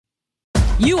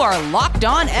You are Locked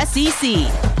On SEC,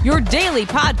 your daily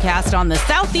podcast on the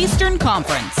Southeastern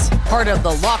Conference. Part of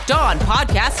the Locked On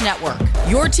Podcast Network,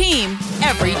 your team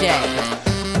every day.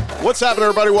 What's happening,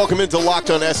 everybody? Welcome into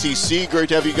Locked On SEC. Great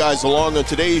to have you guys along on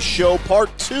today's show, part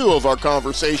 2 of our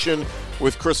conversation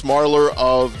with Chris Marlar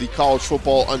of the College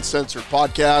Football Uncensored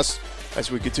podcast, as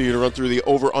we continue to run through the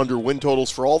over-under win totals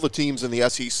for all the teams in the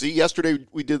SEC. Yesterday,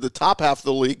 we did the top half of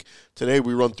the league. Today,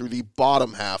 we run through the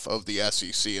bottom half of the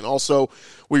SEC. And also,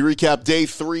 we recap day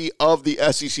 3 of the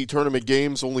SEC tournament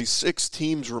games. Only 6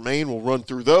 teams remain. We'll run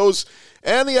through those.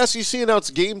 And the SEC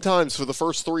announced game times for the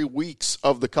first 3 weeks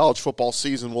of the college football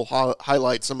season. We'll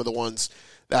highlight some of the ones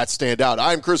that stand out.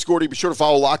 I'm Chris Gordy. Be sure to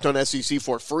follow Locked On SEC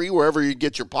for free wherever you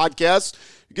get your podcasts.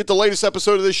 You get the latest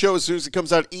episode of this show as soon as it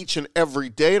comes out each and every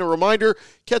day. And a reminder,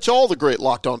 catch all the great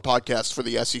Locked On podcasts for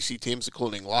the SEC teams,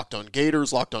 including Locked On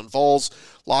Gators, Locked On Vols,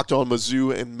 Locked On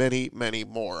Mizzou, and many, many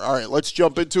more. All right, let's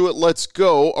jump into it. Let's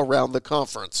go around the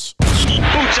conference.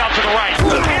 Boots out to the right.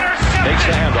 Takes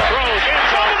the handoff. Throws in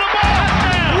front of the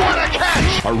ball. What a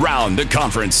catch! Around the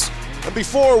conference. And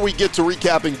before we get to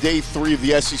recapping day 3 of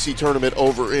the SEC tournament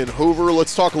over in Hoover,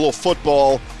 let's talk a little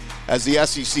football, as the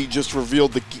SEC just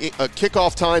revealed the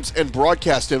kickoff times and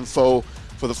broadcast info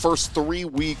for the first 3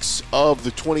 weeks of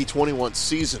the 2021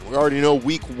 season. We already know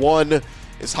week 1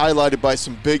 is highlighted by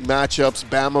some big matchups.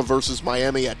 Bama versus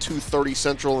Miami at 2:30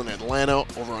 Central in Atlanta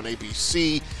over on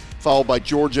ABC, followed by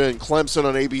Georgia and Clemson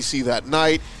on ABC that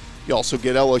night. You also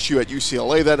get LSU at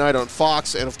UCLA that night on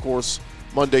Fox, and of course,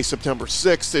 Monday, September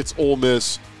 6th, it's Ole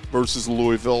Miss versus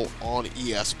Louisville on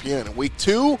ESPN. In week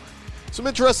 2, some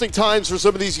interesting times for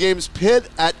some of these games. Pitt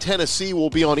at Tennessee will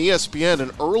be on ESPN,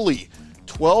 an early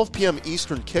 12 p.m.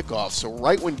 Eastern kickoff. So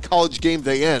right when college game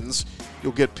day ends,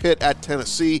 you'll get Pitt at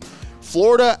Tennessee.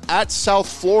 Florida at South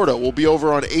Florida will be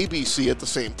over on ABC at the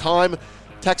same time.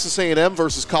 Texas A&M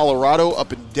versus Colorado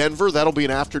up in Denver. That'll be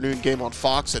an afternoon game on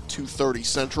Fox at 2:30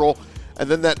 Central. And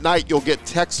then that night, you'll get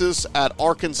Texas at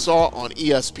Arkansas on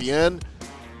ESPN.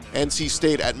 NC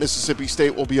State at Mississippi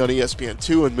State will be on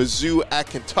ESPN2. And Mizzou at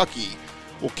Kentucky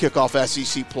will kick off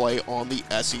SEC play on the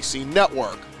SEC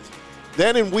Network.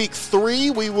 Then in week 3,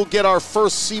 we will get our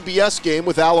first CBS game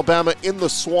with Alabama in the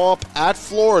Swamp at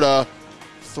Florida,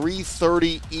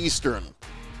 3:30 Eastern.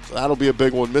 So that'll be a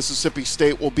big one. Mississippi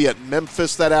State will be at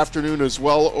Memphis that afternoon as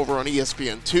well over on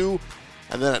ESPN2.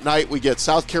 And then at night, we get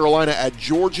South Carolina at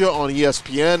Georgia on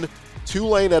ESPN,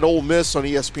 Tulane at Ole Miss on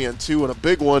ESPN2, and a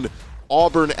big one,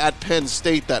 Auburn at Penn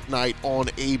State that night on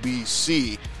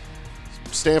ABC.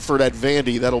 Stanford at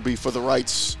Vandy, that'll be for the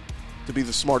rights to be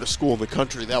the smartest school in the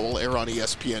country. That will air on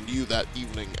ESPNU that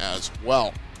evening as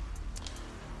well.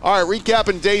 All right,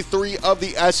 recapping day 3 of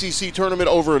the SEC tournament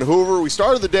over in Hoover. We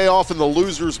started the day off in the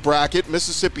losers bracket.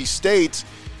 Mississippi State,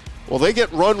 well, they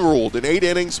get run-ruled in 8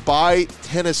 innings by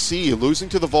Tennessee, losing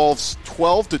to the Vols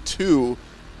 12-2.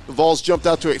 The Vols jumped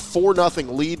out to a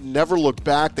 4-0 lead, never looked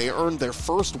back. They earned their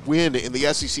first win in the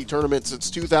SEC tournament since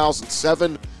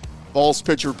 2007. Vols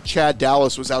pitcher Chad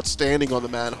Dallas was outstanding on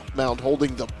the mound,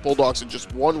 holding the Bulldogs in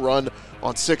just 1 run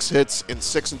on 6 hits in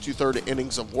 6 2/3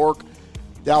 innings of work.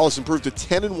 Dallas improved to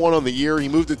 10-1 on the year. He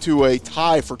moved it to a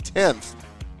tie for 10th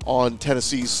on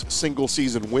Tennessee's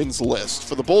single-season wins list.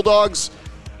 For the Bulldogs,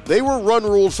 they were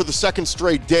run-ruled for the second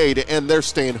straight day to end their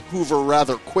stay in Hoover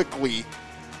rather quickly,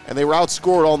 and they were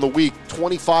outscored on the week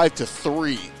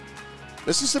 25-3.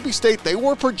 Mississippi State, they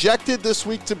were projected this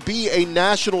week to be a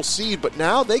national seed, but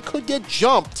now they could get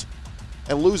jumped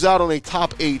and lose out on a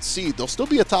top 8 seed. They'll still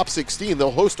be a top 16.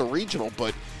 They'll host a regional,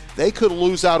 but they could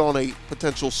lose out on a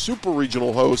potential super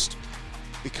regional host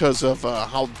because of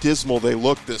how dismal they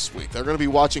look this week. They're going to be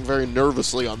watching very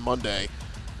nervously on Monday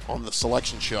on the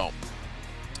selection show.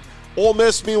 Ole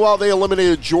Miss, meanwhile, they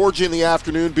eliminated Georgia in the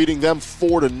afternoon, beating them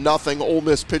 4-0. Ole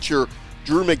Miss pitcher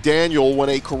Drew McDaniel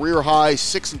went a career-high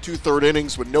 6 2/3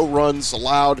 innings with no runs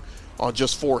allowed on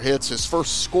just 4 hits. His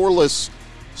first scoreless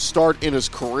start in his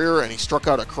career, and he struck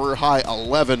out a career-high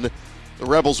 11. The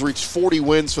Rebels reached 40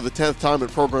 wins for the 10th time in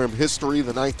program history,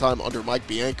 the 9th time under Mike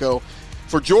Bianco.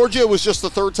 For Georgia, it was just the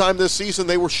 3rd time this season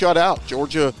they were shut out.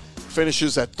 Georgia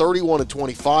finishes at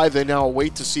 31-25. They now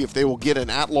wait to see if they will get an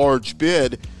at-large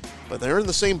bid. But they're in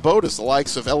the same boat as the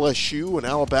likes of LSU and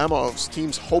Alabama,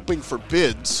 teams hoping for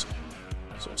bids.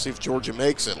 So we'll see if Georgia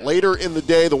makes it. Later in the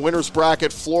day, the winners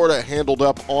bracket, Florida handled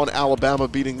up on Alabama,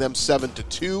 beating them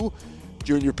 7-2.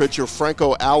 Junior pitcher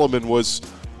Franco Alaman was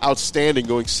outstanding,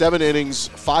 going 7 innings,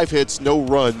 5 hits, no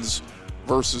runs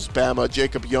versus Bama.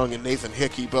 Jacob Young and Nathan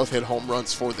Hickey both hit home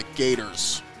runs for the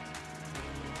Gators.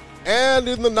 And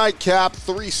in the nightcap,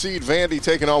 3-seed Vandy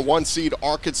taking on 1-seed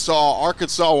Arkansas.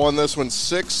 Arkansas won this one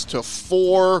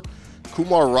 6-4.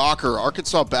 Kumar Rocker,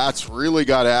 Arkansas Bats really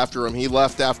got after him. He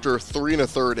left after 3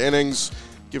 1/3 innings,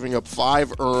 giving up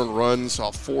 5 earned runs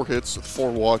off 4 hits with 4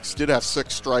 walks. Did have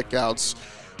 6 strikeouts.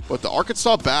 But the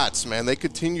Arkansas Bats, man, they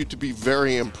continue to be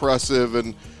very impressive,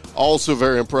 and also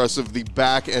very impressive, the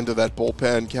back end of that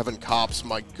bullpen. Kevin Kopps,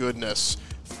 my goodness.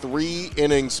 3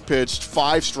 innings pitched,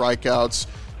 5 strikeouts,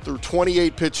 threw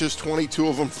 28 pitches, 22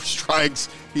 of them for strikes.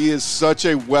 He is such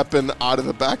a weapon out of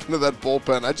the back end of that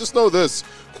bullpen. I just know this.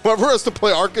 Whoever has to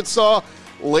play Arkansas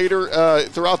later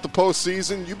throughout the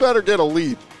postseason, you better get a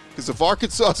lead. Because if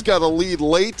Arkansas's got a lead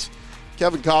late,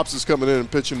 Kevin Kopps is coming in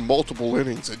and pitching multiple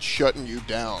innings and shutting you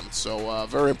down. So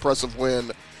very impressive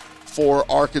win for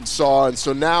Arkansas. And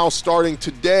so now starting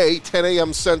today, 10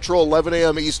 a.m. Central, 11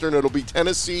 a.m. Eastern, it'll be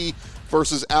Tennessee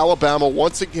versus Alabama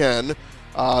once again.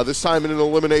 This time in an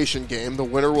elimination game. The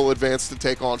winner will advance to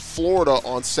take on Florida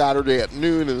on Saturday at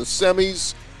noon in the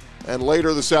semis. And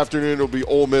later this afternoon, it'll be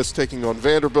Ole Miss taking on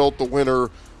Vanderbilt. The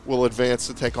winner will advance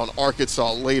to take on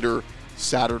Arkansas later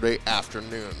Saturday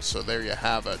afternoon. So there you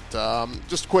have it.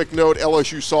 Just a quick note,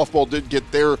 LSU softball did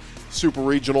get their Super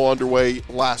Regional underway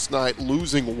last night,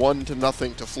 losing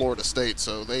 1-0 to Florida State.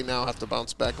 So they now have to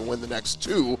bounce back and win the next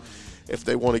 2 if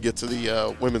they want to get to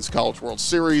the Women's College World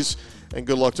Series. And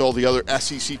good luck to all the other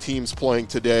SEC teams playing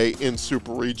today in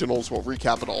Super Regionals. We'll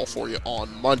recap it all for you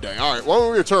on Monday. All right,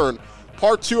 when we return,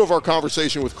 part 2 of our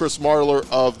conversation with Chris Marlar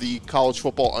of the College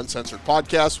Football Uncensored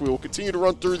podcast. We will continue to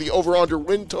run through the over-under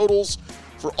win totals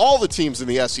for all the teams in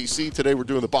the SEC. Today we're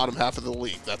doing the bottom half of the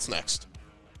league. That's next.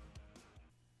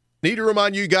 Need to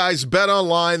remind you guys,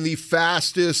 BetOnline, the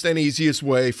fastest and easiest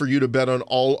way for you to bet on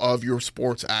all of your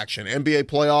sports action. NBA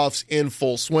playoffs in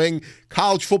full swing.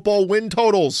 College football win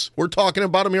totals. We're talking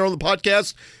about them here on the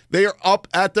podcast. They are up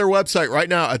at their website right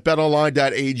now at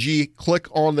betonline.ag. Click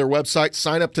on their website,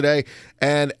 sign up today,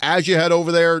 and as you head over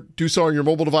there, do so on your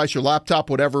mobile device, your laptop,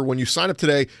 whatever. When you sign up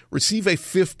today, receive a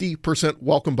 50%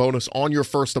 welcome bonus on your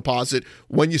first deposit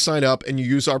when you sign up and you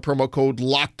use our promo code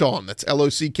LOCKEDON. That's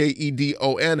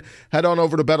LOCKEDON. Head on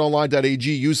over to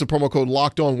betonline.ag. Use the promo code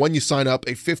LOCKEDON when you sign up.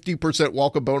 A 50%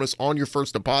 welcome bonus on your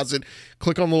first deposit.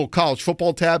 Click on the little college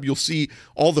football tab. You'll see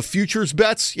all the futures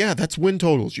bets. Yeah, that's win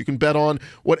totals. You can bet on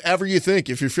whatever you think.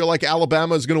 If you feel like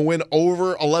Alabama is going to win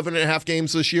over 11.5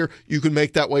 games this year, you can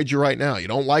make that wager right now. You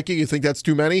don't like it? You think that's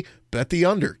too many? Bet the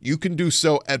under. You can do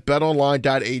so at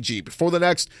betonline.ag. Before the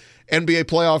next NBA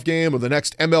playoff game or the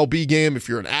next MLB game, if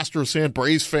you're an Astros fan,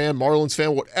 Braves fan, Marlins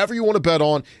fan, whatever you want to bet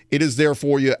on, it is there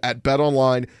for you at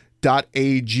betonline.ag.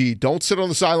 Don't sit on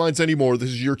the sidelines anymore. This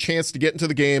is your chance to get into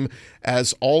the game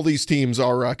as all these teams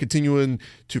are continuing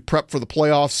to prep for the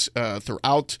playoffs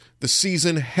throughout the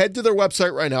season. Head to their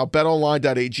website right now,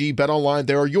 betonline.ag. BetOnline,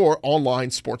 they are your online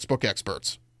sportsbook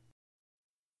experts.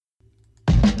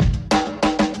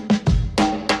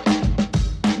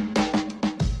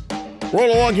 Roll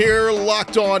along here,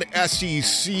 Locked On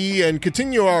SEC, and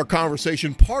continue our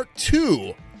conversation, part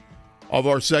 2 of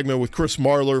our segment with Chris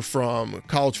Marlar from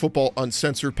College Football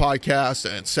Uncensored podcast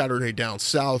and Saturday Down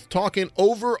South, talking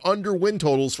over-under win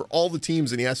totals for all the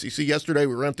teams in the SEC. Yesterday,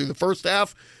 we ran through the first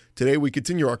half. Today, we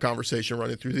continue our conversation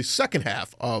running through the second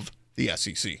half of the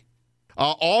SEC.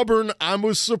 Auburn, I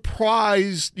was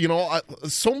surprised,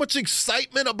 so much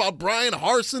excitement about Brian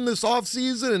Harsin this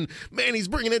offseason, and man, he's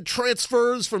bringing in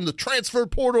transfers from the transfer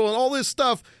portal and all this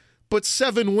stuff, but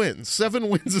 7 wins. 7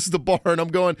 wins is the bar, and I'm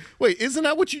going, wait, isn't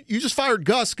that what you just fired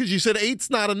Gus because you said 8's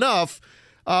not enough?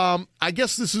 I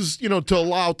guess this is, to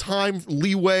allow time,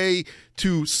 leeway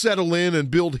to settle in and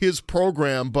build his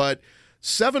program, but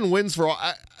 7 wins for,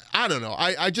 I don't know,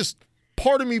 I just...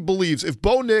 Part of me believes if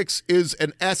Bo Nix is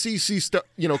an SEC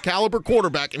caliber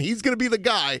quarterback and he's going to be the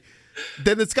guy,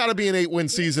 then it's got to be an 8-win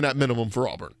season at minimum for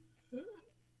Auburn.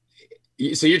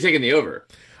 So you're taking the over.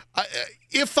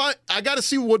 I got to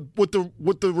see what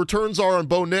the returns are on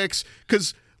Bo Nix,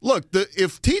 because look,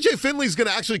 if TJ Finley's going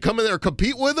to actually come in there and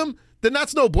compete with him, then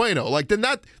that's no bueno.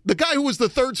 The guy who was the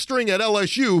 3rd string at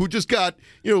LSU who just got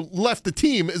left the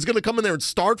team is going to come in there and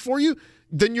start for you.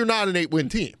 Then you're not an 8-win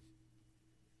team.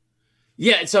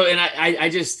 Yeah, so, and I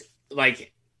just,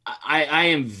 I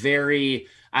am very,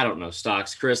 I don't know,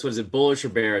 stocks, Chris, what is it, bullish or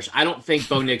bearish? I don't think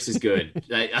Bo Nix is good.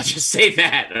 I'll just say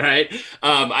that, all right?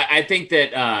 I think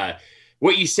that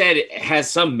what you said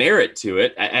has some merit to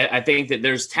it. I think that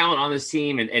there's talent on this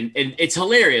team, and it's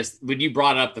hilarious when you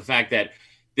brought up the fact that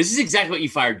this is exactly what you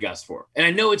fired Gus for. And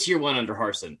I know it's year 1 under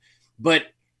Harsin, but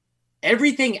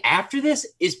everything after this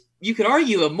is, you could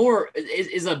argue,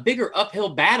 is a bigger uphill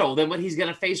battle than what he's going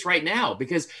to face right now,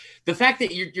 because the fact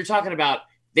that you're talking about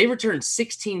They returned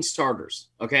 16 starters,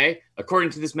 okay? According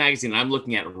to this magazine I'm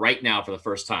looking at right now for the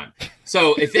first time.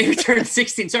 So if they return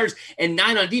 16 starters and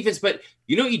 9 on defense, but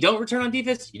you know what you don't return on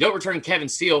defense? You don't return Kevin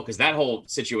Steele because that whole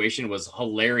situation was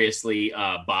hilariously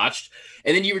botched.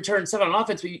 And then you return 7 on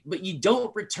offense, but you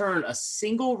don't return a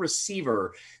single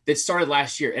receiver that started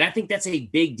last year. And I think that's a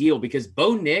big deal because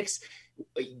Bo Nix,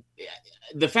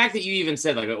 the fact that you even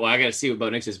said, like, well, I got to see what Bo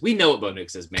Nix is. We know what Bo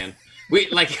Nix is, man.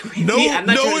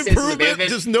 No improvement,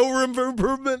 just no room for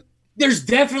improvement. There's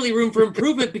definitely room for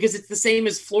improvement because it's the same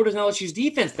as Florida's and LSU's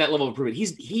defense, that level of improvement.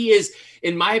 He is,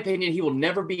 in my opinion, he will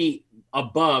never be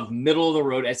above middle of the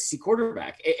road SEC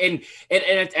quarterback. And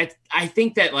I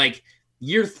think that like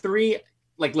year 3,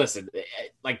 like, listen,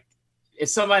 like,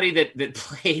 as somebody that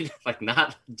played like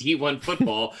not D1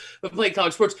 football, but played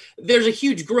college sports, there's a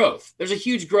huge growth. There's a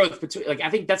huge growth between, like,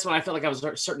 I think that's when I felt like I was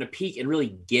starting to peak and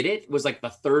really get it, was like the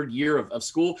 3rd year of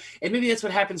school. And maybe that's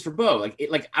what happens for Bo.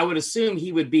 Like I would assume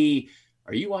he would be,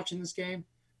 are you watching this game?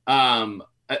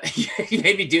 He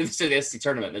made me do this in the SEC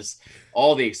tournament. There's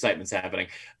all the excitement's happening.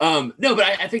 No, but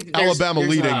I think that Alabama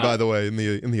leading, by the way, in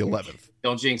the 11th.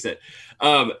 Don't jinx it.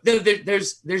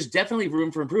 There's definitely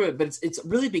room for improvement, but it's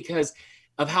really because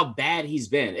of how bad he's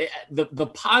been. The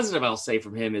positive I'll say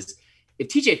from him is if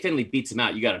TJ Finley beats him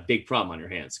out, you got a big problem on your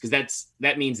hands because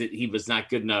that means that he was not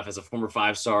good enough as a former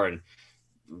 5-star, and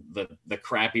the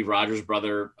crappy Rodgers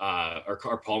brother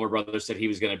or Palmer brother said he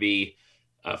was going to be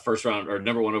first round or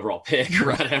number 1 overall pick or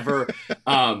whatever.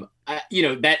 That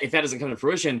if that doesn't come to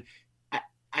fruition,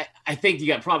 I think you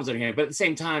got problems on your hand. But at the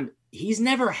same time, he's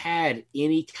never had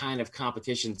any kind of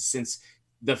competition since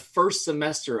the first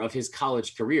semester of his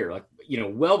college career,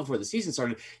 well before the season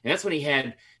started. And that's when he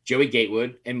had Joey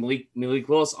Gatewood and Malik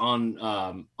Willis on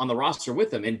the roster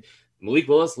with him. And Malik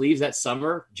Willis leaves that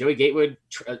summer. Joey Gatewood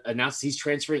announces he's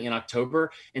transferring in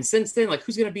October. And since then, like,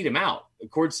 who's going to beat him out?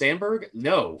 Cord Sandberg?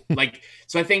 No.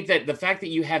 So I think that the fact that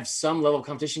you have some level of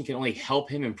competition can only help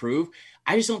him improve.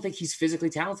 I just don't think he's physically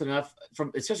talented enough,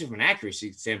 especially from an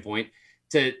accuracy standpoint,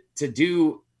 to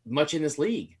do much in this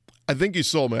league. I think you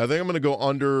sold me. I think I'm going to go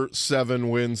under 7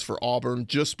 wins for Auburn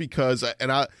just because,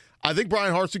 and I think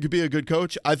Brian Harsin could be a good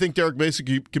coach. I think Derek Mason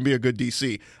can be a good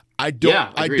DC. I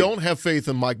don't have faith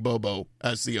in Mike Bobo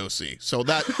as the OC. So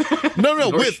that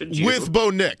with Bo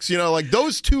Nix,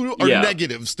 those two are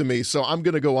negatives to me. So I'm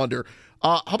going to go under.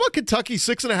 How about Kentucky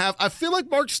 6.5? I feel like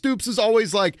Mark Stoops is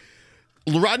always like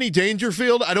Rodney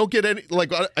Dangerfield. I don't get any,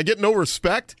 I get no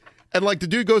respect. And the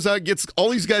dude goes out and gets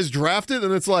all these guys drafted,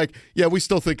 and it's like, yeah, we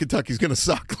still think Kentucky's going to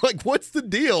suck. What's the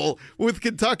deal with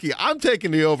Kentucky? I'm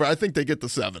taking the over. I think they get the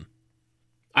 7.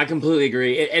 I completely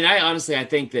agree. And I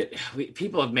think that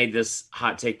people have made this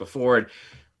hot take before. And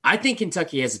I think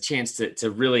Kentucky has a chance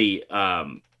to really,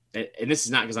 and this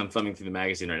is not because I'm thumbing through the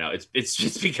magazine right now. It's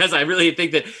just because I really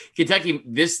think that Kentucky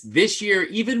this year,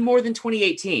 even more than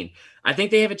 2018, I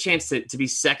think they have a chance to be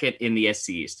second in the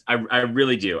SEC East. I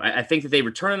really do. I think that they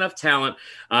return enough talent.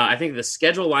 I think the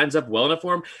schedule lines up well enough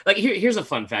for them. Here's a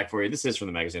fun fact for you. This is from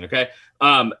the magazine, okay?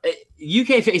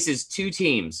 UK faces 2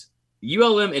 teams,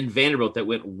 ULM and Vanderbilt, that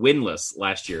went winless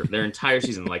last year, their entire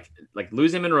season. Like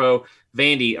Louisiana Monroe,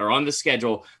 Vandy are on the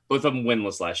schedule. Both of them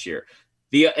winless last year.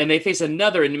 And they face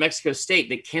another in New Mexico State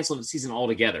that canceled the season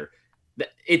altogether.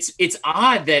 It's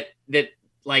odd that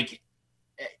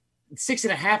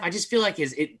 6.5, I just feel like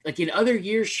in other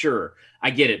years, sure, I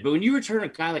get it. But when you return a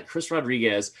guy like Chris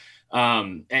Rodriguez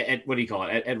at what do you call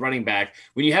it, at running back,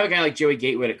 when you have a guy like Joey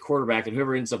Gatewood at quarterback and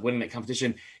whoever ends up winning that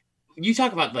competition, you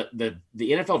talk about the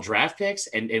NFL draft picks,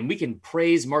 and we can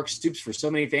praise Mark Stoops for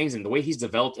so many things and the way he's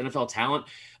developed NFL talent.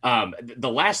 The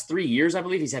last 3 years, I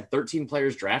believe he's had 13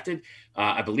 players drafted.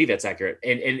 I believe that's accurate.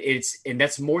 And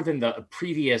that's more than the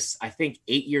previous, I think,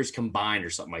 8 years combined or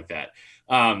something like that.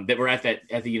 That were at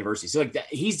the university. So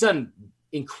he's done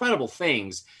incredible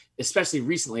things, especially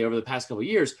recently over the past couple of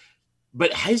years,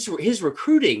 but his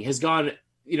recruiting has gone,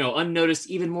 unnoticed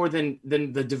even more than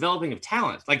the developing of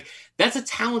talent. That's a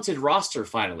talented roster.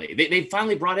 Finally, they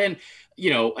finally brought in,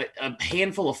 a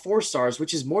handful of 4-stars,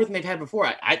 which is more than they've had before.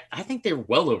 I think they're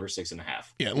well over 6.5.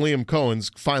 Yeah, and Liam Cohen's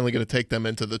finally going to take them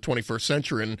into the 21st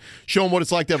century and show them what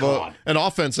it's like to have an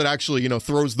offense that actually,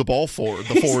 throws the ball forward,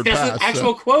 the forward pass. That's an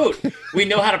actual quote. We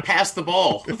know how to pass the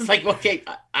ball. It's okay,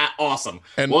 awesome.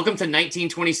 And welcome to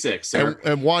 1926, sir.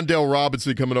 And Wan'Dale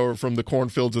Robinson coming over from the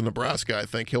cornfields of Nebraska. I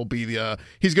think he'll be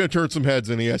he's going to turn some heads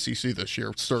in the SEC this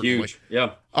year, certainly. Huge,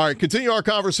 yeah. All right, continue our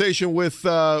conversation with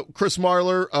Chris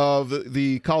Marlar of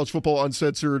the College Football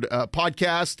Uncensored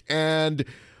podcast. And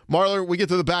Marlar, we get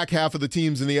to the back half of the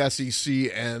teams in the SEC,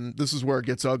 and this is where it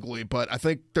gets ugly. But I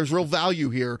think there's real value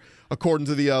here, according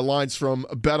to the lines from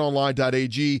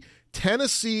betonline.ag.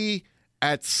 Tennessee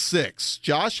at 6.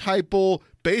 Josh Heupel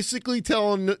basically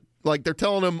they're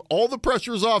telling him all the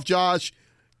pressure's off, Josh.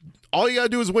 All you got to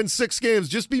do is win 6 games.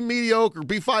 Just be mediocre,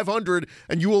 be 500,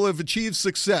 and you will have achieved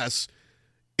success.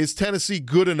 Is Tennessee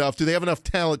good enough? Do they have enough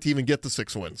talent to even get the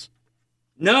 6 wins?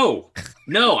 No.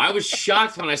 I was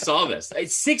shocked when I saw this.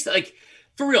 It's 6, like,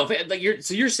 for real. Like,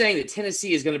 you're saying that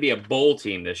Tennessee is going to be a bowl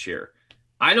team this year.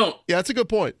 Yeah, that's a good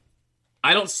point.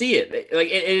 I don't see it. Like,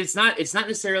 it's not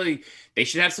necessarily. They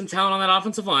should have some talent on that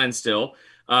offensive line still.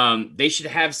 They should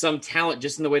have some talent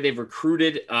just in the way they've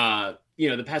recruited,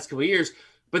 the past couple of years.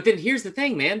 But then here's the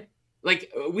thing, man. Like,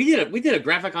 we did a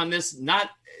graphic on this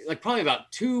probably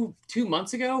about two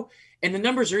months ago, and the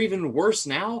numbers are even worse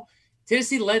now.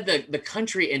 Tennessee led the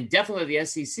country and definitely the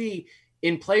SEC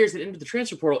in players that entered the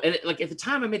transfer portal. And at the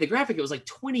time I made the graphic, it was like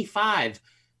 25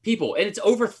 people, and it's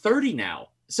over 30 now.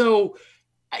 So,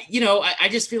 I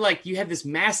just feel like you have this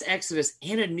mass exodus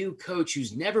and a new coach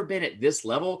who's never been at this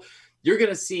level. You're going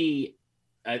to see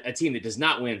a team that does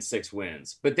not win 6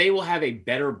 wins, but they will have a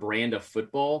better brand of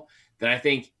football that I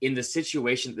think in the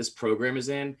situation that this program is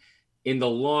in the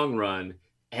long run,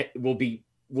 will be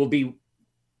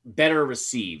better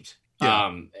received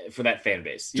for that fan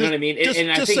base. You know what I mean?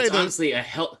 And I think it's honestly a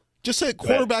help. Just say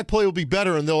quarterback play will be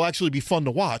better and they'll actually be fun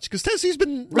to watch, because Tennessee's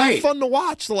been fun to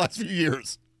watch the last few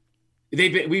years.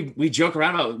 We joke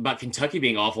around about Kentucky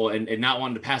being awful and not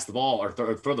wanting to pass the ball or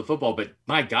throw the football, but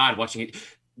my God, watching it.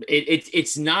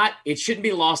 It shouldn't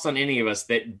be lost on any of us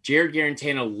that Jared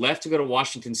Garantano left to go to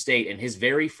Washington State, and his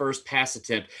very first pass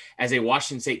attempt as a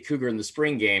Washington State Cougar in the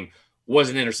spring game was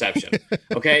an interception.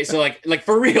 Okay. So like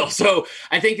for real. So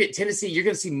I think that Tennessee, you're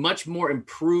going to see much more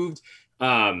improved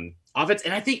offense.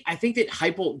 And I think that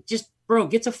Heupel just,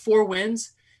 gets a 4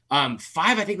 wins. 5,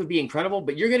 I think would be incredible,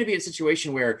 but you're going to be in a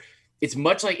situation where it's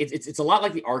much like it's a lot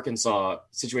like the Arkansas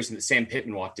situation that Sam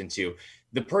Pittman walked into.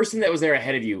 The person that was there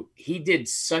ahead of you, he did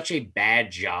such a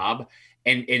bad job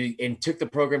and took the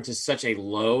program to such a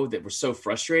low that was so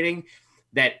frustrating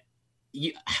that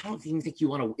I don't even think you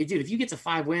want to. Dude, if you get to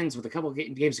 5 wins with a couple of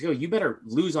games to go, you better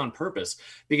lose on purpose,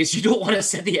 because you don't want to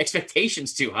set the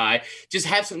expectations too high. Just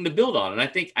have something to build on. And I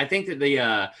think that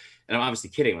and I'm obviously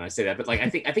kidding when I say that, but I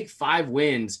think 5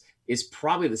 wins is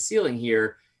probably the ceiling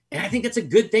here. And I think that's a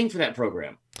good thing for that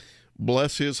program.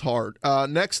 Bless his heart.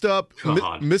 Next up,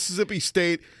 Mississippi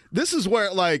State. This is where,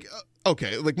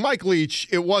 Mike Leach,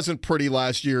 it wasn't pretty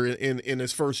last year in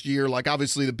his first year. Like,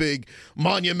 obviously the big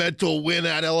monumental win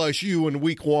at LSU in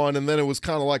week 1, and then it was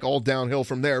kind of like all downhill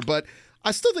from there. But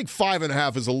I still think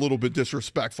 5.5 is a little bit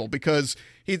disrespectful, because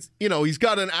he's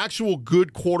got an actual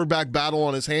good quarterback battle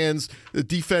on his hands. The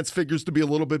defense figures to be a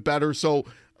little bit better. So,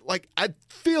 I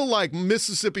feel like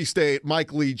Mississippi State,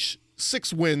 Mike Leach,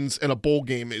 6 wins and a bowl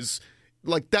game is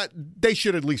that. They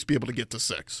should at least be able to get to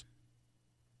 6.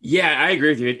 Yeah, I agree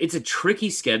with you. It's a tricky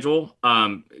schedule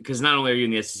because not only are you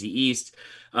in the SEC East,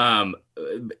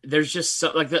 there's just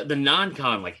the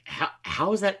non-con.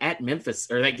 How is that at Memphis,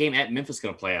 or that game at Memphis,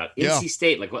 going to play out? NC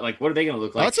State, what are they going to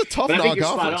look like? That's a tough non-conference. I think you're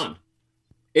spot on.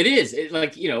 It is.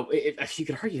 You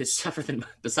could argue it's tougher than,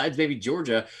 besides maybe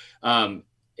Georgia.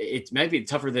 It might be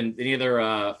tougher than any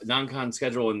other non-con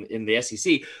schedule in the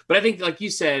SEC. But I think, like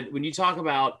you said, when you talk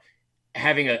about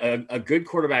having a good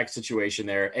quarterback situation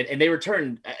there, and they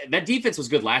returned, that defense was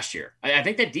good last year. I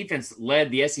think that defense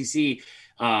led the SEC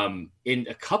in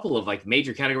a couple of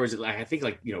major categories. I think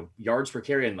yards per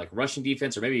carry and rushing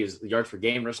defense, or maybe it was yards per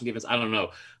game rushing defense. I don't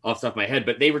know off the top of my head,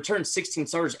 but they returned 16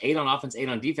 starters, 8 on offense, 8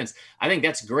 on defense. I think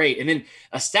that's great. And then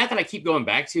a stat that I keep going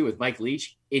back to with Mike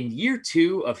Leach, in year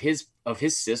 2 of his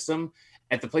system,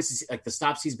 at the places like the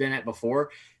stops he's been at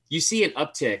before, you see an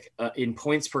uptick in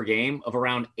points per game of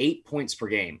around 8 points per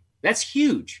game. That's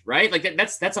huge, right?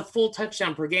 That's a full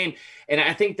touchdown per game. And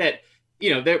I think that,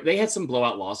 they had some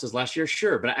blowout losses last year,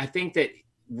 sure. But I think that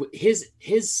his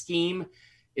scheme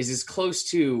is as close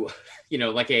to,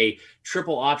 a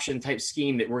triple option type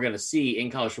scheme that we're going to see in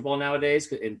college football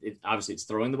nowadays. And obviously it's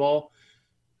throwing the ball.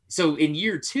 So in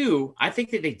year 2, I think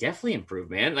that they definitely improve,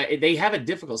 man. They have a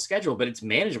difficult schedule, but it's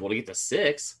manageable to get to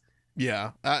 6.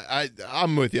 Yeah,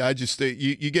 I'm with you. I just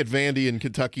you get Vandy and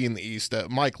Kentucky in the East.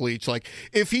 Mike Leach,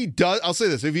 if he does, I'll say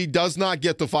this: if he does not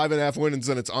get the 5.5 wins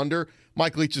and it's under,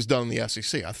 Mike Leach is done in the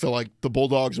SEC. I feel like the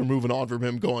Bulldogs are moving on from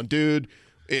him, going, dude,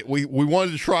 we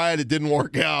wanted to try it, it didn't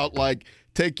work out.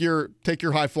 Take your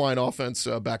high flying offense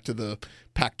back to the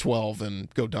Pac-12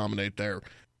 and go dominate there.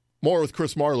 More with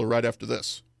Chris Marler right after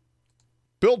this.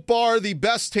 Built Bar, the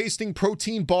best tasting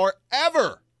protein bar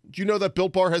ever. Do you know that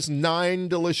Built Bar has 9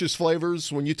 delicious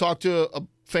flavors? When you talk to a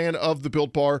fan of the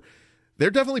Built Bar, they're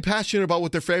definitely passionate about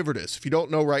what their favorite is. If you don't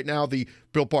know right now, the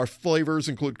Built Bar flavors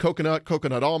include coconut,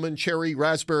 coconut almond, cherry,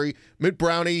 raspberry, mint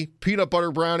brownie, peanut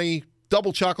butter brownie,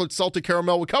 double chocolate, salted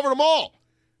caramel. We covered them all.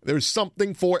 There's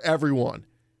something for everyone.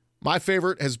 My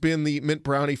favorite has been the mint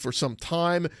brownie for some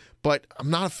time, but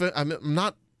I'm not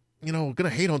going to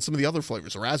hate on some of the other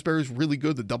flavors. The raspberry is really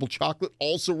good. The double chocolate,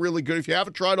 also really good. If you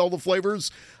haven't tried all the flavors,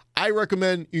 I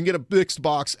recommend you can get a mixed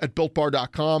box at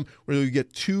BuiltBar.com where you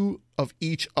get 2 of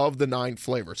each of the 9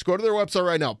 flavors. Go to their website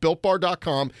right now,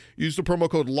 BuiltBar.com. Use the promo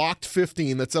code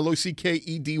LOCKED15, that's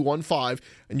LOCKED15,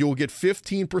 and you will get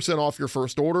 15% off your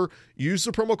first order. Use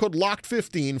the promo code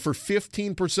LOCKED15 for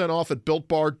 15% off at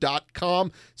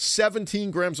BuiltBar.com.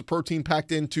 17 grams of protein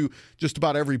packed into just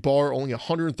about every bar, only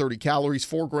 130 calories,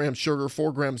 4 grams sugar,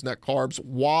 4 grams net carbs.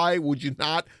 Why would you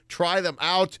not try them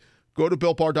out? Go to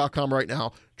BuiltBar.com right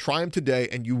now. Try them today,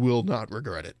 and you will not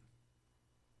regret it.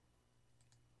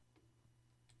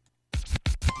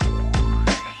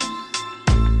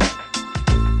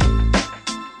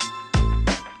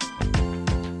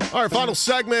 All right, final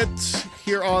segment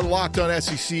here on Locked On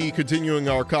SEC, continuing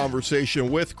our conversation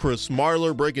with Chris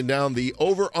Marlar, breaking down the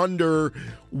over-under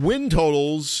win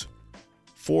totals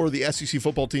for the SEC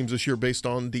football teams this year based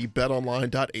on the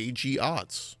betonline.ag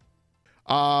odds.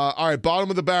 All right, bottom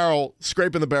of the barrel,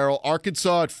 scraping the barrel,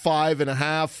 Arkansas at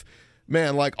 5.5.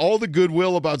 Man, like all the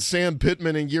goodwill about Sam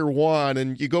Pittman in year one,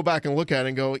 and you go back and look at it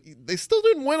and go, they still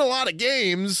didn't win a lot of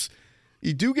games.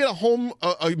 You do get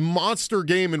a monster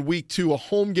game in week 2, a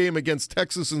home game against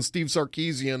Texas and Steve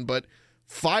Sarkisian, but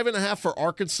 5.5 for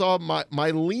Arkansas. My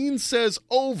lean says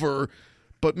over,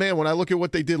 but man, when I look at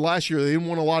what they did last year, they didn't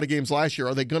win a lot of games last year.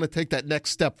 Are they going to take that next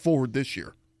step forward this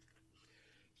year?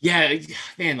 Yeah,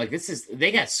 man, like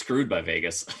they got screwed by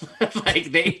Vegas. Like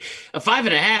a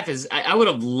 5.5 is, I would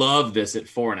have loved this at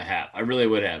 4.5. I really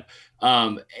would have.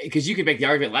 Because you could make the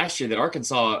argument last year that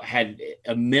Arkansas had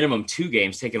a minimum 2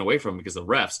 games taken away from them because of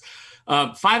the refs.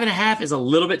 5.5 is a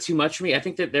little bit too much for me. I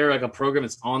think that they're like a program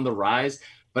that's on the rise,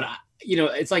 but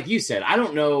it's like you said, I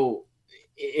don't know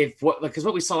because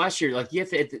what we saw last year, like you have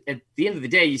to, at the end of the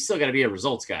day, you still got to be a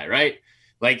results guy, right?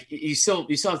 Like you still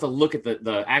have to look at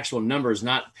the actual numbers,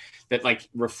 not that like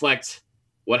reflect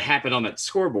what happened on that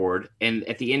scoreboard. And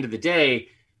at the end of the day,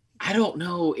 I don't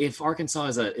know if Arkansas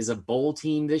is a bowl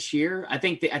team this year. I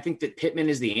think that Pittman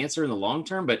is the answer in the long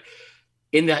term, but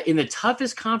in the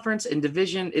toughest conference and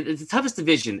division, it's the toughest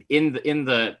division in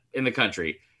the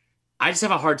country. I just have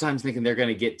a hard time thinking they're going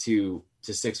to get to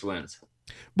 6 wins.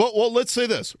 But let's say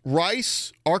this: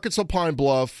 Rice, Arkansas Pine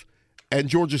Bluff, and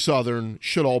Georgia Southern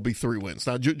should all be 3 wins.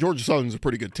 Now, Georgia Southern's a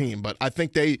pretty good team, but I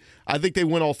think they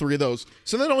win all 3 of those.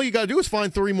 So then all you got to do is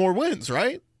find 3 more wins,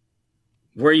 right?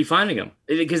 Where are you finding them?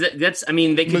 Because they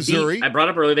could Missouri. beat. I brought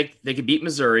up earlier they could beat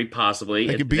Missouri possibly.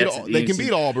 They can beat Auburn. They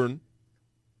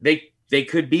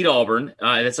could beat Auburn.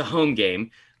 That's a home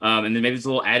game, and then maybe there's a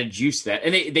little added juice to that.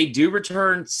 And they do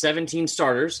return 17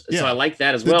 starters, so I like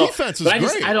that as well. The defense is great.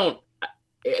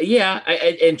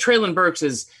 And Treylon Burks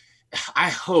is. I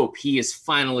hope he is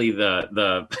finally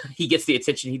he gets the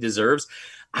attention he deserves.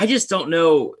 I just don't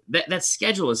know that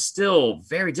schedule is still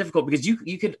very difficult because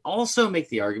you could also make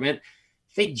the argument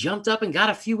if they jumped up and got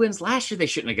a few wins last year they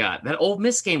shouldn't have got. That Ole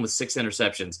Miss game with 6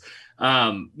 interceptions.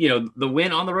 The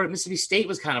win on the road at Mississippi State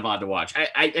was kind of odd to watch.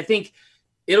 I think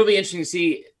it'll be interesting to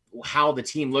see how the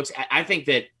team looks. I think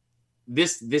that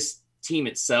this team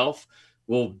itself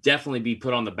will definitely be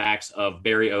put on the backs of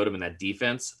Barry Odom and that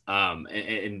defense. And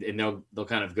they'll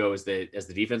kind of go as the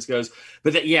defense goes.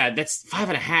 But that's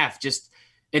 5.5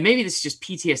 and maybe this is just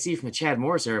PTSD from the Chad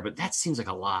Morris era, but that seems like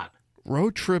a lot.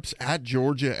 Road trips at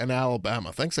Georgia and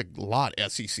Alabama. Thanks a lot,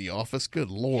 SEC office. Good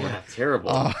Lord. Yeah, terrible.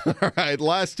 All right,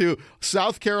 last 2.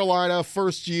 South Carolina,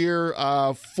 first year,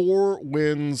 4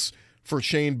 wins for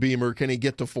Shane Beamer. Can he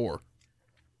get to 4?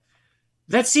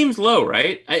 That seems low,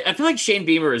 right? I feel like Shane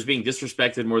Beamer is being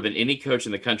disrespected more than any coach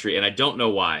in the country, and I don't know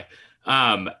why.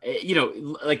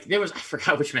 Like there was, I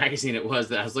forgot which magazine it was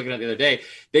that I was looking at the other day.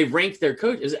 They ranked their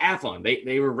coach as Athlon.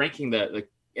 They were ranking the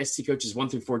SC coaches 1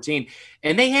 through 14,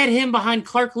 and they had him behind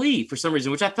Clark Lee for some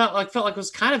reason, which I felt like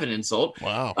was kind of an insult.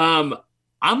 Wow.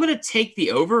 I'm going to take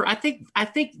the over. I think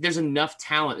there's enough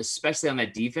talent, especially on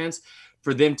that defense,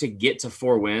 for them to get to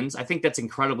 4 wins. I think that's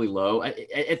incredibly low.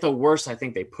 At the worst, I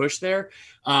think they push there.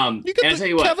 You could tell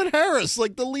you what, Kevin Harris,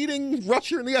 like the leading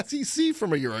rusher in the SEC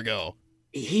from a year ago.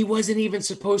 He wasn't even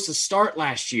supposed to start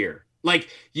last year. Like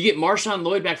you get Marshawn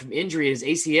Lloyd back from injury, his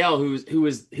ACL, who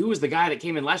was the guy that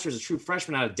came in last year as a true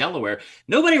freshman out of Delaware.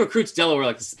 Nobody recruits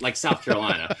Delaware like South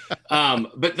Carolina,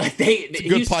 but like he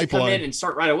used to come in and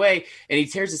start right away, and he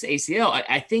tears his ACL.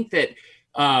 I think that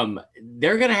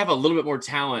they're going to have a little bit more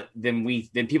talent than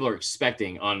people are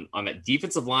expecting on that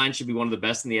defensive line. Should be one of the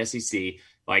best in the SEC.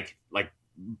 Like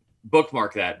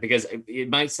bookmark that, because it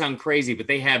might sound crazy, but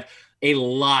they have a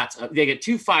lot. They get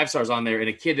 2 5-stars on there and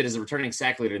a kid that is a returning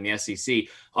sack leader in the SEC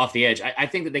off the edge. I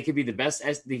think that they could be the best.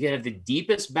 They could have the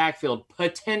deepest backfield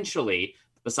potentially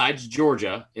besides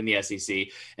Georgia in the SEC.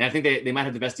 And I think they might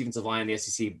have the best defensive line in the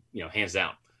SEC, hands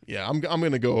down. Yeah, I'm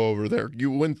going to go over there.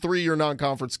 You win 3 of your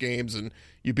non-conference games and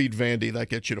you beat Vandy. That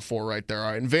gets you to 4 right there.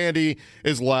 All right, and Vandy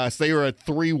is last. They were at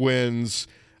 3 wins.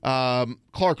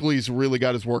 Clark Lee's really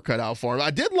got his work cut out for him.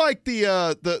 I did like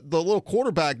the little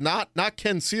quarterback, not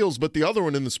Ken Seals, but the other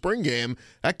one in the spring game.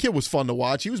 That kid was fun to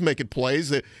watch. He was making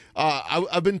plays.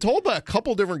 I've been told by a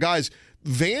couple different guys,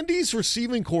 Vandy's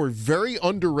receiving core very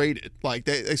underrated. Like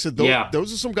they said,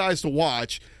 those are some guys to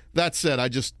watch. That said, I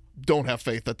just don't have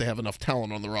faith that they have enough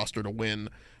talent on the roster to win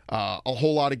a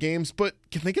whole lot of games. But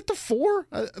can they get to 4?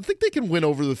 I think they can win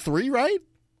over the 3, right?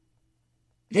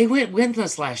 They went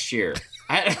winless last year.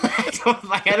 I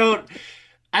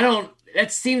don't.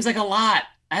 That seems like a lot.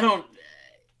 I don't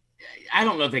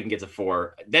know if they can get to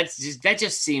 4. That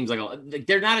just seems like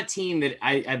they're not a team that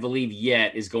I believe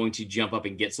yet is going to jump up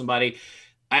and get somebody.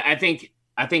 I think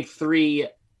 3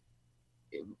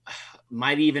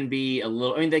 might even be a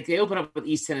little. I mean, they open up with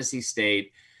East Tennessee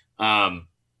State. I'm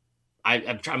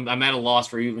at a loss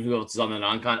for even who else is on the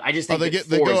non-con. I just think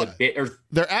four is a bit.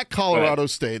 They're at Colorado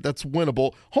State. That's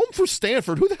winnable. Home for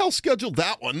Stanford. Who the hell scheduled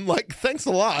that one? Like, thanks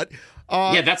a lot.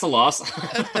 Yeah, that's a loss.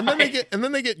 and then they get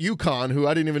UConn, who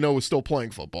I didn't even know was still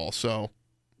playing football. So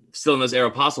still in those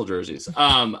Aeropostale jerseys.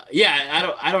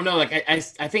 Yeah, I don't know. Like I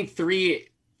think 3.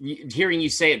 Hearing you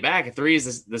say it back, 3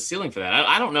 is the ceiling for that.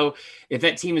 I don't know if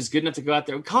that team is good enough to go out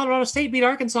there. Colorado State beat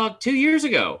Arkansas 2 years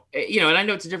ago, and I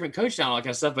know it's a different coach now, all that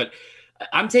kind of stuff, but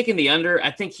I'm taking the under.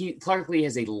 I think Clark Lee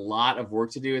has a lot of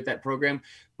work to do at that program,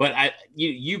 but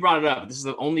you brought it up. This is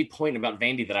the only point about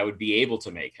Vandy that I would be able to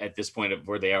make at this point of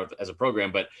where they are as a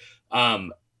program. But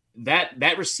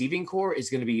that receiving core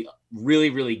is going to be really,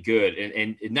 really good.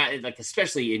 And not like,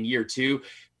 especially in year 2,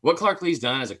 what Clark Lee's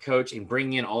done as a coach and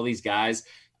bringing in all these guys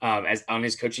as on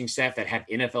his coaching staff that have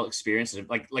NFL experience, and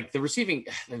like the receiving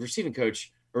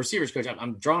coach or receivers coach.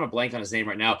 I'm drawing a blank on his name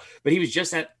right now, but he was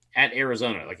just at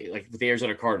Arizona, like with the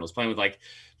Arizona Cardinals, playing with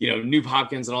Noob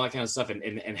Hopkins and all that kind of stuff,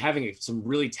 and having some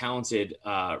really talented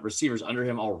receivers under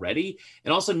him already,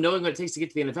 and also knowing what it takes to get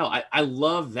to the NFL. I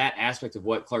love that aspect of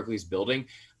what Clark Lee's building.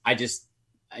 I just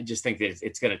think that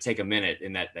it's going to take a minute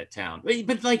in that town,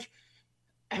 but like.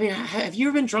 I mean, have you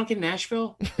ever been drunk in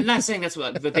Nashville? I'm not saying that's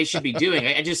what they should be doing.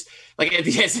 I just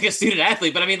it's like a student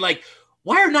athlete, but I mean, like,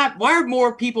 why are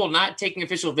more people not taking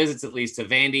official visits at least to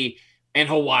Vandy and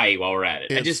Hawaii while we're at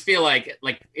it? I just feel like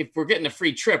if we're getting a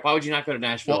free trip, why would you not go to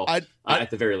Nashville at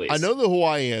the very least? I know the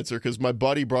Hawaii answer because my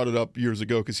buddy brought it up years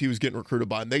ago because he was getting recruited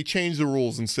by them. They changed the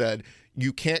rules and said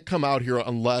you can't come out here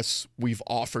unless we've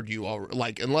offered you,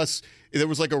 unless there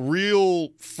was like a real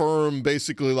firm,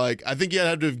 basically, like I think you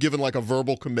had to have given like a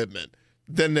verbal commitment.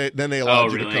 Then they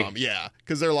allowed you to come. Yeah,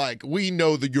 because they're like, we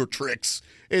know that your tricks.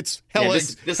 It's hella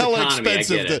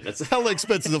expensive. It's hella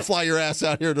expensive to fly your ass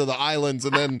out here to the islands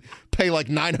and then pay like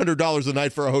 $900 a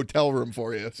night for a hotel room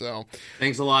for you. So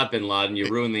thanks a lot, Bin Laden. You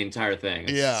ruined the entire thing.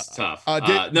 It's tough.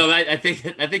 No, I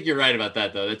think you're right about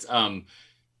that though. It's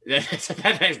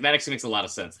that actually makes a lot of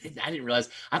sense. I didn't realize.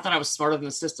 I thought I was smarter than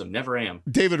the system. Never am.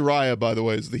 David Raya, by the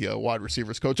way, is the wide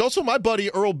receivers coach. Also, my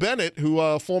buddy Earl Bennett,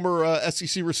 who former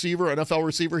SEC receiver, NFL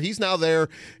receiver. He's now there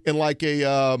in like a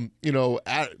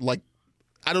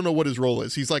I don't know what his role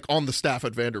is. He's like on the staff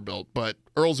at Vanderbilt, but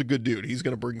Earl's a good dude. He's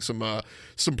going to bring some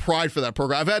pride for that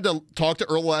program. I've had to talk to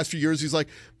Earl the last few years. He's like,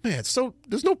 man,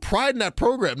 there's no pride in that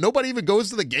program. Nobody even goes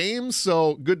to the games.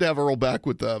 So good to have Earl back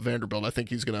with Vanderbilt. I think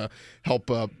he's going to help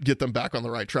get them back on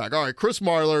the right track. All right, Chris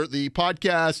Marlar, the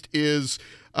podcast is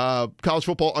College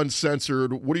Football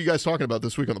Uncensored. What are you guys talking about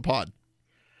this week on the pod?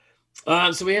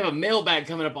 So we have a mailbag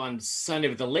coming up on Sunday,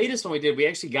 but the latest one we did, we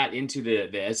actually got into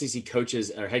the SEC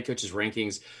coaches or head coaches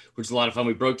rankings, which is a lot of fun.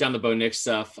 We broke down the Bo Nix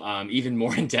stuff even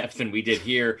more in depth than we did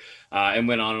here, and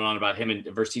went on and on about him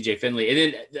versus TJ Finley.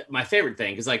 And then my favorite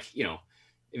thing, because if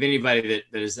anybody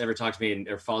that has ever talked to me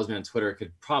or follows me on Twitter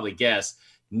could probably guess,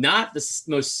 not the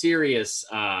most serious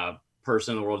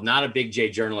person in the world, not a big J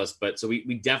journalist, but so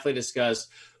we definitely discussed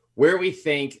where we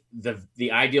think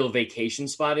the ideal vacation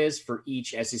spot is for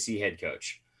each SEC head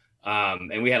coach.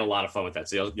 And we had a lot of fun with that.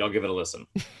 So y'all give it a listen.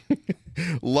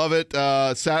 Love it.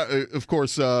 Of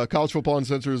course, College Football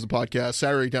Uncensored is the podcast.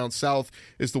 Saturday Down South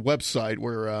is the website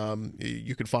where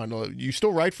you can find. You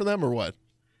still write for them or what?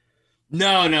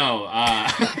 No.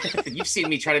 You've seen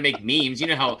me try to make memes. You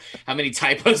know how many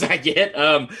typos I get.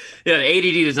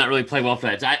 ADD does not really play well for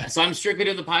that. So I'm strictly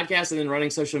doing the podcast and then running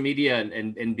social media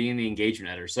and being the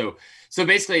engagement editor. So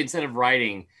basically, instead of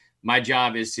writing, my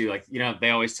job is to, like, they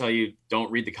always tell you don't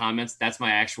read the comments. That's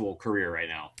my actual career right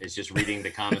now. It's just reading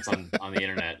the comments on the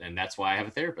internet, and that's why I have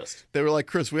a therapist. They were like,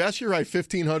 Chris, we asked you to write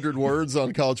 1,500 words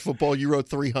on college football. You wrote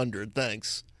 300.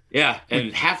 Thanks. Yeah,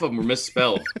 and half of them were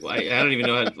misspelled. I don't even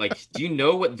know do you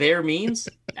know what there means?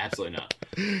 Absolutely not.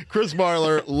 Chris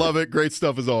Marlar, love it. Great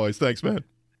stuff as always. Thanks, man.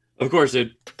 Of course,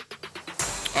 dude.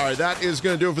 All right, that is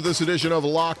going to do it for this edition of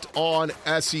Locked On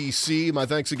SEC. My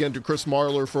thanks again to Chris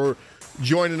Marlar for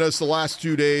joining us the last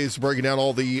 2 days, breaking down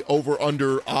all the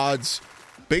over-under odds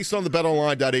based on the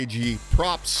betonline.ag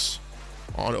props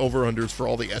on over-unders for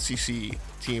all the SEC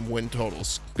team win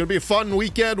totals. Going to be a fun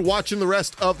weekend watching the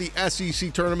rest of the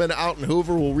SEC tournament out in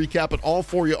Hoover. We'll recap it all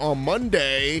for you on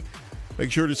Monday.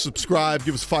 Make sure to subscribe,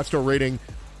 give us a 5-star rating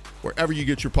wherever you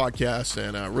get your podcasts,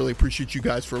 and I really appreciate you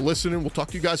guys for listening. We'll talk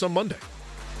to you guys on Monday.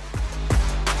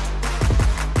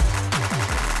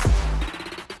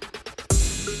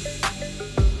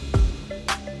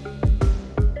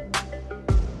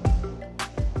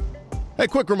 Hey,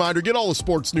 quick reminder, get all the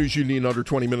sports news you need in under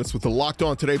 20 minutes with the Locked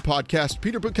On Today podcast.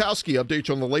 Peter Bukowski updates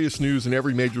you on the latest news in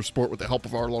every major sport with the help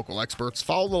of our local experts.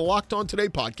 Follow the Locked On Today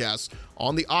podcast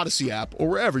on the Odyssey app or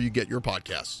wherever you get your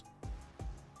podcasts.